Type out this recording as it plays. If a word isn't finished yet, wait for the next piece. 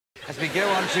as we go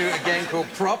on to a game called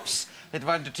Props. They're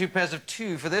divided into two pairs of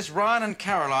two for this. Ryan and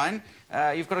Caroline,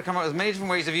 you've got to come up with many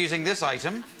different ways of using this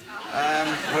item,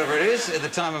 whatever it is, at the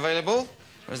time available.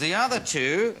 Whereas the other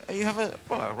two, you have a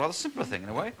rather simpler thing, in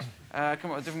a way.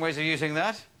 Come up with different ways of using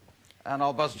that. And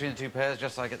I'll buzz between the two pairs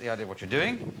just so I get the idea of what you're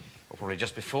doing. Or probably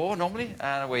just before, normally.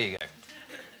 And away you go.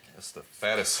 That's the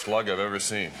fattest slug I've ever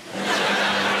seen.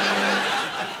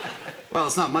 Well,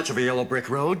 it's not much of a yellow brick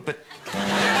road, but...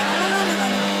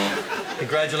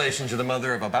 Congratulations, you're the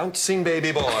mother of a bouncing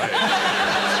baby boy.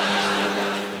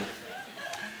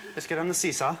 Let's get on the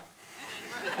seesaw.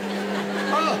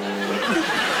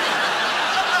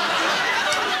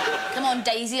 Come on,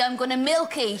 Daisy, I'm gonna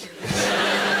milky.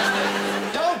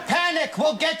 Don't panic!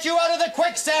 We'll get you out of the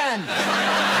quicksand!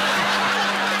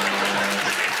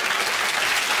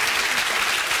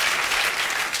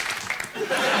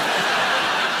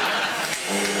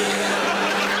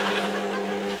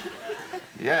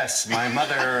 Yes, my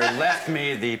mother left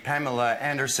me the Pamela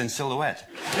Anderson silhouette.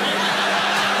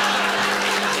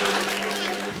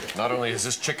 Not only is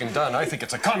this chicken done, I think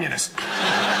it's a communist.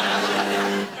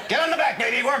 Get on the back,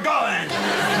 baby, we're going!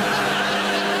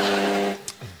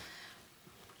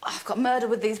 I've got murder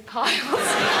with these piles.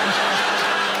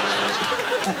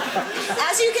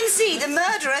 As you can see, the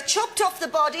murderer chopped off the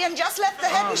body and just left the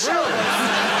head and shoulders.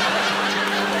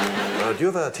 Do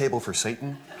you have a table for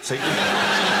Satan? Satan?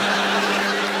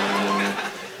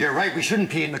 You're right, we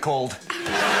shouldn't pee in the cold. Okay, listen,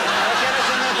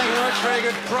 thank you very much. Very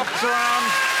good props round.